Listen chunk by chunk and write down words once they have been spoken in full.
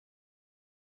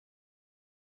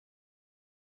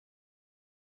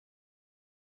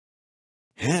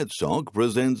Herzog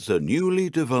presents a newly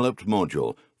developed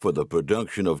module for the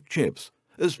production of chips,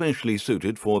 especially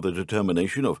suited for the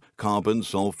determination of carbon,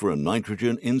 sulfur and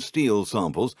nitrogen in steel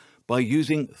samples by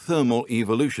using thermal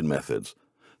evolution methods.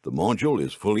 The module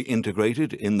is fully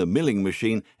integrated in the milling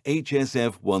machine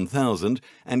HSF 1000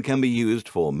 and can be used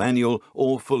for manual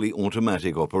or fully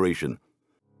automatic operation.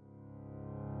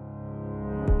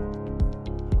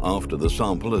 After the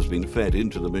sample has been fed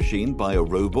into the machine by a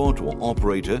robot or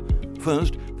operator,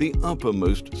 first the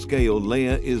uppermost scale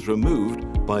layer is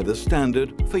removed by the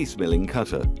standard face milling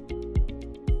cutter.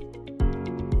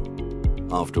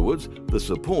 Afterwards, the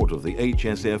support of the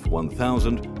HSF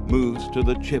 1000 moves to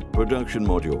the chip production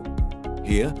module.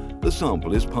 Here, the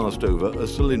sample is passed over a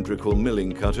cylindrical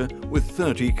milling cutter with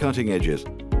 30 cutting edges.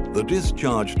 The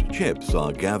discharged chips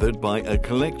are gathered by a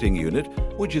collecting unit,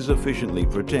 which is efficiently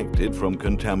protected from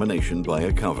contamination by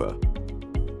a cover.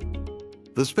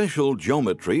 The special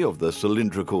geometry of the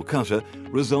cylindrical cutter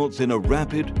results in a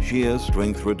rapid shear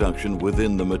strength reduction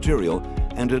within the material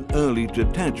and an early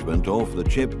detachment of the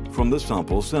chip from the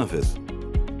sample surface.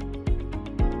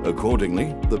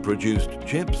 Accordingly, the produced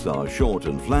chips are short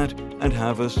and flat and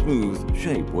have a smooth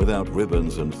shape without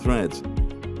ribbons and threads.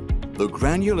 The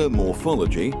granular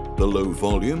morphology, the low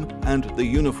volume, and the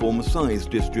uniform size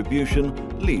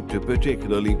distribution lead to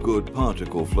particularly good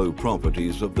particle flow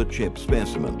properties of the chip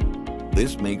specimen.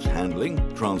 This makes handling,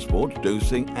 transport,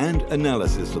 dosing, and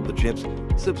analysis of the chips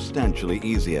substantially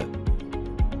easier.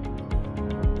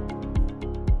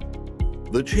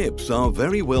 The chips are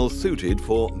very well suited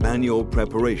for manual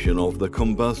preparation of the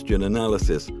combustion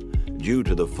analysis. Due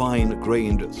to the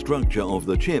fine-grained structure of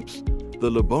the chips, the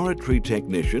laboratory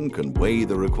technician can weigh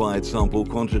the required sample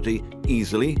quantity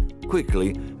easily,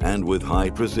 quickly, and with high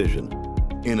precision.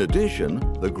 In addition,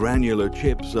 the granular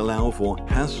chips allow for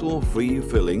hassle-free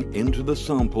filling into the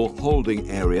sample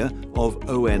holding area of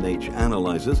ONH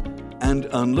analyzers and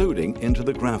unloading into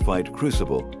the graphite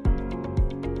crucible.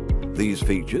 These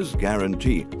features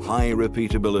guarantee high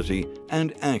repeatability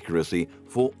and accuracy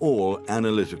for all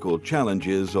analytical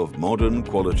challenges of modern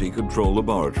quality control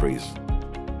laboratories.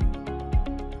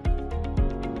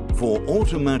 For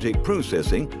automatic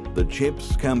processing, the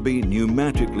chips can be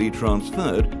pneumatically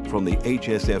transferred from the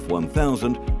HSF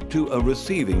 1000 to a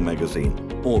receiving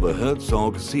magazine or the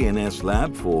Herzog CNS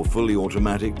lab for fully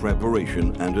automatic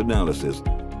preparation and analysis.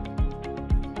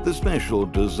 The special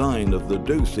design of the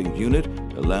dosing unit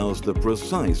allows the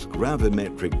precise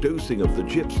gravimetric dosing of the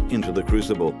chips into the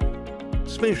crucible.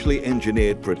 Specially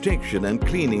engineered protection and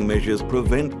cleaning measures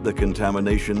prevent the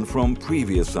contamination from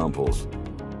previous samples.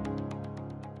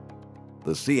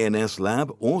 The CNS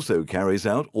lab also carries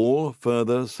out all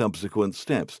further subsequent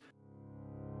steps,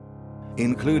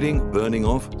 including burning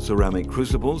off ceramic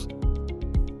crucibles,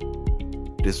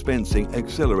 dispensing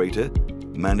accelerator,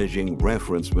 managing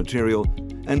reference material,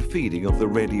 and feeding of the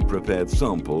ready prepared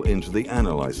sample into the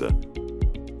analyzer.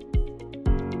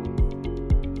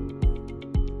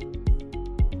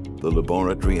 The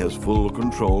laboratory has full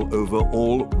control over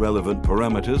all relevant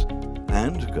parameters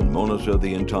and can monitor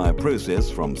the entire process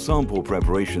from sample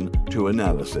preparation to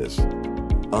analysis.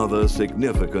 Other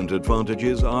significant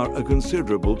advantages are a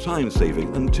considerable time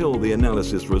saving until the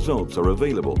analysis results are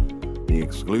available, the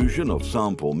exclusion of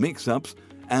sample mix-ups,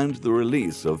 and the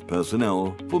release of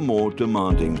personnel for more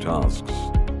demanding tasks.